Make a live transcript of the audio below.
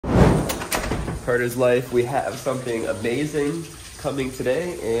Carter's Life. We have something amazing coming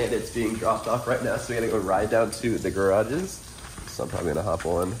today, and it's being dropped off right now, so we gotta go ride down to the garages. So I'm probably gonna hop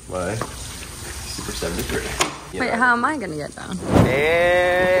on my Super 73. Wait, how am I gonna get down?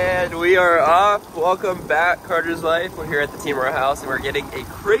 And we are off. Welcome back, Carter's Life. We're here at the Team House, and we're getting a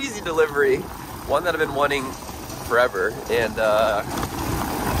crazy delivery, one that I've been wanting forever, and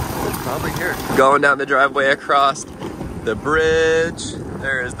it's probably here. Going down the driveway across the bridge.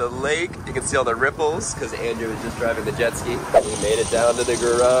 There is the lake. You can see all the ripples because Andrew was just driving the jet ski. We made it down to the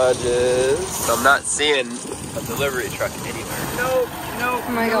garages. So I'm not seeing a delivery truck anywhere. Nope, nope.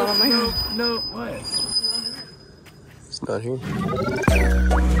 Oh my god, oh my god. Nope, what? It's not here.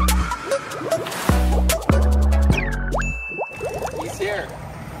 He's here.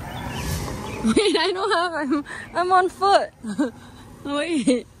 Wait, I don't have him. I'm on foot.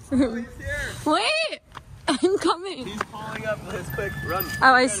 Wait. Oh, he's here. Wait! I'm coming. He's pulling up with his quick run.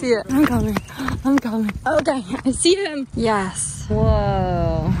 Oh, I see it. I'm coming. I'm coming. Okay, I see him. Yes.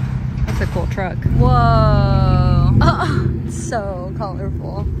 Whoa. That's a cool truck. Whoa. Oh, so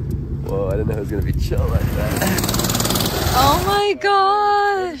colorful. Whoa, I didn't know it was gonna be chill like that. Oh my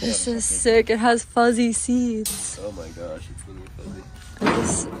gosh. This is sick. It has fuzzy seats. Oh my gosh, it's really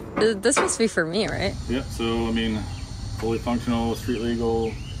fuzzy. This must be for me, right? Yep, so I mean, fully functional, street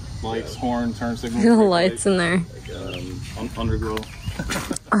legal, lights, horn, turn signal. The lights in there. Underglow.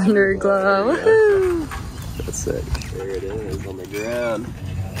 Underglow. Woohoo! That's sick. There it is on the ground.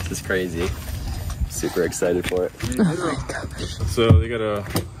 This is crazy. Super excited for it. Oh my gosh. So they got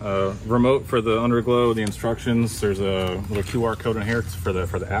a remote for the underglow, the instructions. There's a little QR code in here it's for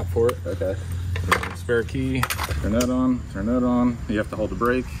the app for it. Okay. Spare key. Turn that on. Turn that on. You have to hold the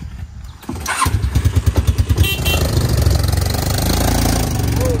brake.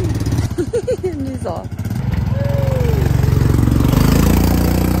 He's off.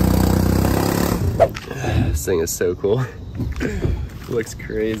 This thing is so cool. Looks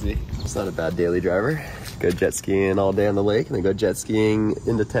crazy. It's not a bad daily driver. Go jet skiing all day on the lake and then go jet skiing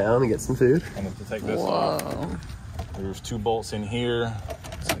into town and get some food. And to take this off, Whoa. there's 2 bolts in here.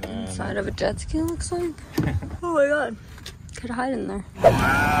 Inside of a jet ski looks like. Oh my god. Could hide in there.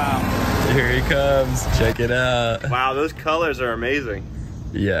 Wow. Here he comes. Check it out. Wow, those colors are amazing.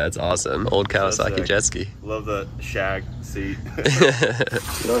 Yeah, it's awesome. Old Kawasaki jet ski. Love the shag seat. You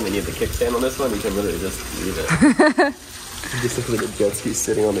don't even need the kickstand on this one. You can literally just leave it. Just look at the jet ski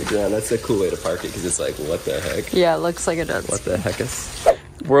sitting on the ground. That's a cool way to park it because it's like, what the heck? Yeah, it looks like it does. What the heck is?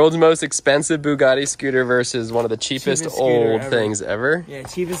 World's most expensive Bugatti scooter versus one of the cheapest old things ever. Yeah,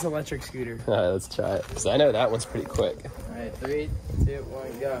 cheapest electric scooter. All right, let's try it. Because I know that one's pretty quick. All right, 3, 2,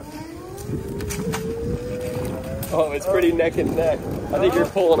 1, go. Oh, it's pretty neck and neck. I think you're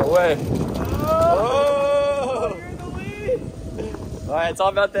pulling away. Oh! You're in the lead. All right, it's all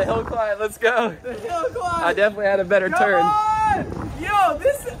about the hill climb. Let's go. The hill climb. I definitely had a better turn. On. Yo,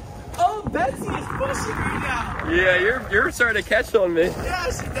 this old Betsy is pushing me now. Yeah, you're starting to catch on me.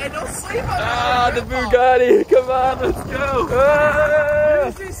 Yes, they don't sleep on Ah, the Bugatti. Come on, let's go.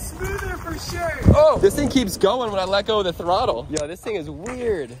 Ah! This is smoother for sure. Oh, this thing keeps going when I let go of the throttle. Yo, this thing is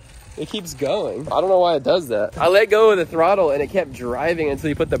weird. It keeps going. I don't know why it does that. I let go of the throttle and it kept driving until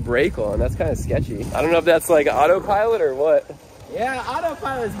you put the brake on. That's kind of sketchy. I don't know if that's like autopilot or what. Yeah,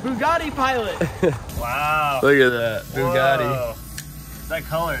 autopilot's Bugatti pilot. Wow. Look at that, Bugatti. Whoa. That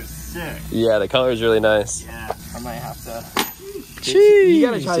color is sick. Yeah, the color is really nice. Yeah, I might have to. Jeez, You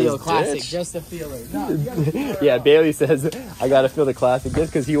gotta try the old classic bitch. just to feel it. No, you gotta feel it. Yeah, Bailey says I gotta feel the classic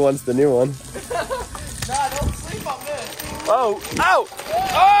just because he wants the new one. Nah, don't sleep on this. Oh! Ow!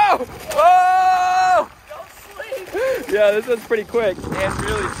 Oh! Oh! Don't sleep. Yeah, this one's pretty quick and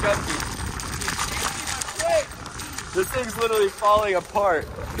really chunky. Quick. This thing's literally falling apart.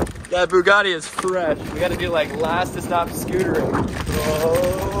 That Bugatti is fresh. We gotta do like last to stop scootering.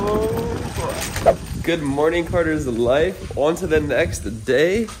 Oh. Good morning, Carter's Life. On to the next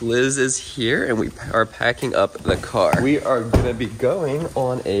day. Liz is here and we are packing up the car. We are gonna be going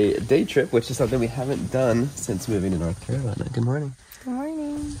on a day trip, which is something we haven't done since moving to North Carolina. Good morning. Good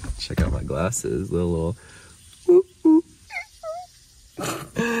morning. Check out my glasses, little whoop, whoop.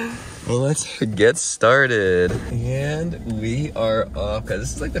 Well, let's get started. And we are off. Guys,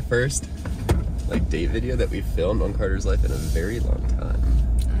 this is like the first like date video that we filmed on Carter's Life in a very long time.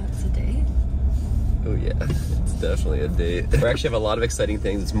 It's a date? Oh yeah, it's definitely a date. We actually have a lot of exciting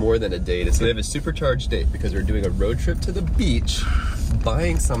things. It's more than a date. So we have a supercharged date because we're doing a road trip to the beach,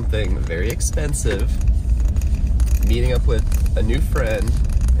 buying something very expensive, meeting up with a new friend,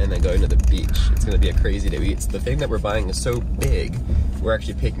 and then going to the beach. It's gonna be a crazy day. The thing that we're buying is so big, we're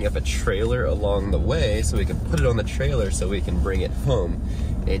actually picking up a trailer along the way so we can put it on the trailer so we can bring it home.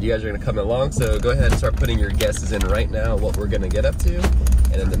 and you guys are gonna come along, so go ahead and start putting your guesses in right now what we're gonna get up to.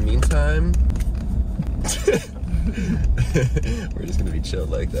 And in the meantime, we're just gonna be chilled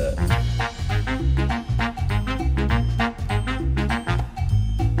like that.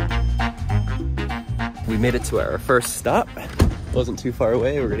 We made it to our first stop. Wasn't too far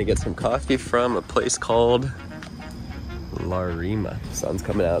away. We're gonna get some coffee from a place called La Rima. Sun's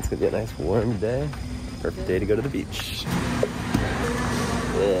coming out. It's gonna be a nice warm day. Perfect day to go to the beach.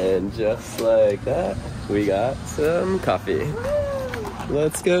 And just like that, we got some coffee.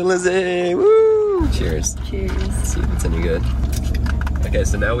 Let's go, Lizzie. Woo! Cheers. Cheers. Let's see if it's any good. Okay,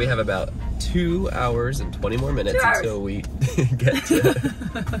 so now we have about 2 hours and 20 more minutes until we get to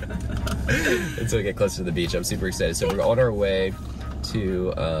until we get closer to the beach. I'm super excited. So we're on our way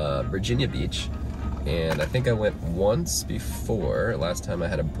to Virginia Beach, and I think I went once before. Last time I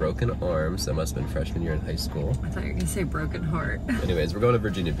had a broken arm, so it must have been freshman year in high school. I thought you were gonna say broken heart. Anyways, we're going to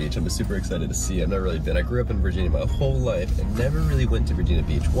Virginia Beach. I'm super excited to see. I've never really been. I grew up in Virginia my whole life and never really went to Virginia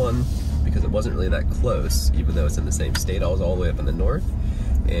Beach. One, because it wasn't really that close, even though it's in the same state. I was all the way up in the north,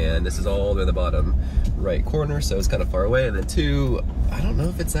 and this is all the way in the bottom right corner, so it's kind of far away. And then two, I don't know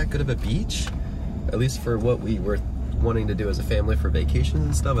if it's that good of a beach, at least for what we were wanting to do as a family for vacations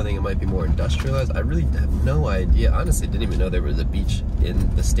and stuff. I think it might be more industrialized. I really have no idea. Honestly, didn't even know there was a beach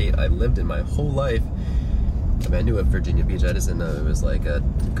in the state I lived in my whole life. I mean, I knew of Virginia Beach. I just didn't know it was like a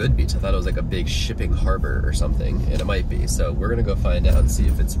good beach. I thought it was like a big shipping harbor or something, and it might be. So we're gonna go find out and see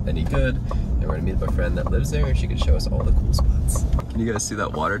if it's any good. And we're gonna meet my friend that lives there, and she can show us all the cool spots. Can you guys see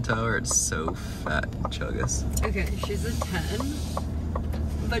that water tower? It's so fat and chuggus. Okay, she's a 10,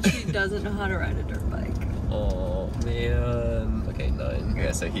 but she doesn't know how to ride a dirt bike. Oh man. Okay, 9.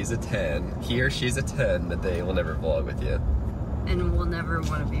 Okay, so he's a 10. He or she's a 10, but they will never vlog with you. And we'll never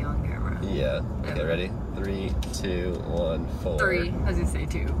want to be on camera. Yeah. Okay, Ever. ready? 3, 2, 1, 4. 3. I was gonna say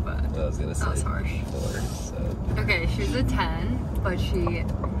 2, but I was gonna say that was harsh. 4. So. Okay, she's a 10, but she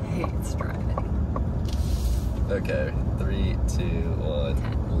hates driving. Okay, 3, 2,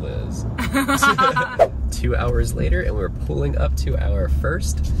 1, Liz. 2 hours later, and we're pulling up to our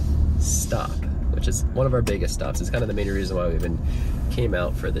first stop, which is one of our biggest stops. It's kind of the main reason why we even came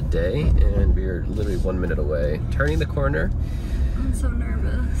out for the day, and we're literally 1 minute away. Turning the corner. I'm so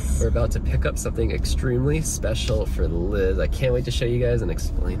nervous. We're about to pick up something extremely special for Liz. I can't wait to show you guys and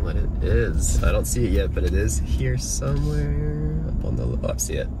explain what it is. I don't see it yet, but it is here somewhere up on the, oh, I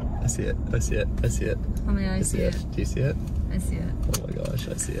see it. I see it, I see it, I see it. I mean, I see it. Do you see it? I see it. Oh my gosh,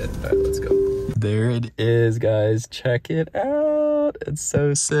 I see it. All right, let's go. There it is, guys. Check it out. It's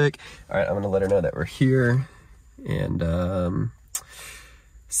so sick. All right, I'm gonna let her know that we're here and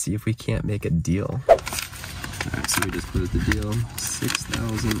see if we can't make a deal. All right, so we just closed the deal.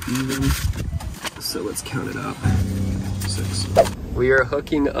 6,000 even. So let's count it up. 6. We are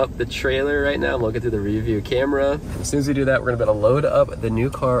hooking up the trailer right now. I'm looking through the review camera. As soon as we do that, we're gonna be able to load up the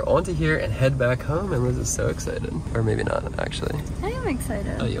new car onto here and head back home. And Liz is so excited. Or maybe not, actually. I am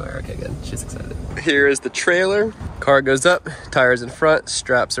excited. Oh, you are? Okay, good. She's excited. Here is the trailer. Car goes up, tires in front,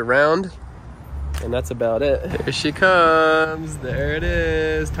 straps around. And that's about it. Here she comes. There it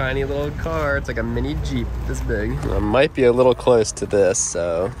is. Tiny little car. It's like a mini Jeep this big. I might be a little close to this,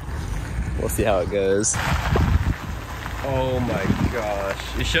 so we'll see how it goes. Oh my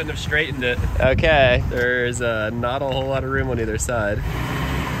gosh. You shouldn't have straightened it. Okay. There's not a whole lot of room on either side.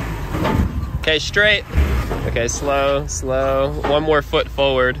 Okay, straight. Okay, slow, slow. One more foot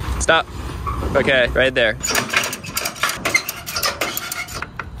forward. Stop. Okay, right there.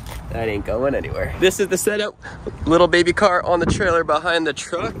 That ain't going anywhere. This is the setup. Little baby car on the trailer behind the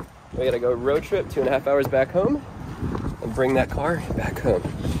truck. We gotta go road trip 2.5 hours back home and bring that car back home.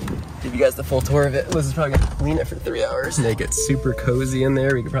 Give you guys the full tour of it. Liz is probably gonna clean it for 3 hours. Make it super cozy in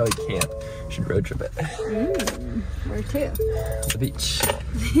there. We could probably camp. Should road trip it. Where to? The beach.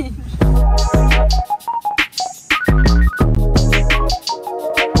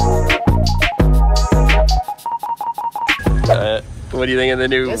 What do you think of the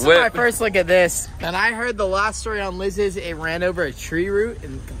new This whip? is my first look at this, and I heard the last story on Liz's. It ran over a tree root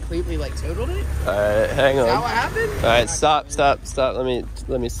and completely like totaled it. All right, hang on. Is that what happened? All right, stop.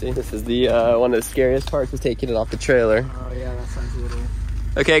 Let me see. This is the one of the scariest parts, is taking it off the trailer. Oh yeah, that sounds a little.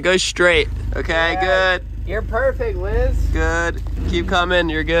 Okay, go straight. Okay, Yeah. good, You're perfect, Liz. good. Keep coming.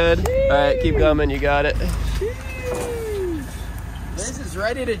 You're good. All right, keep coming. You got it. Liz is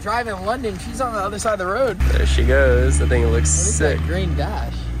ready to drive in London. She's on the other side of the road. There she goes. I think it looks What is sick. that green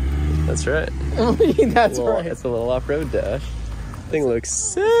dash? That's right. That's Well, right. it's a little off-road dash. Thing looks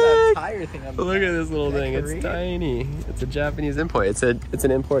sick. That tire thing on the Look at this little Is that thing. It's Korean? tiny. It's a Japanese import. It's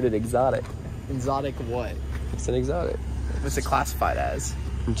an imported exotic. Exotic what? It's an exotic. What's it classified as?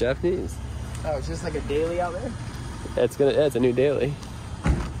 Japanese. Oh, it's just like a daily out there? It's a new daily.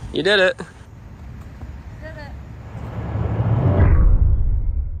 You did it.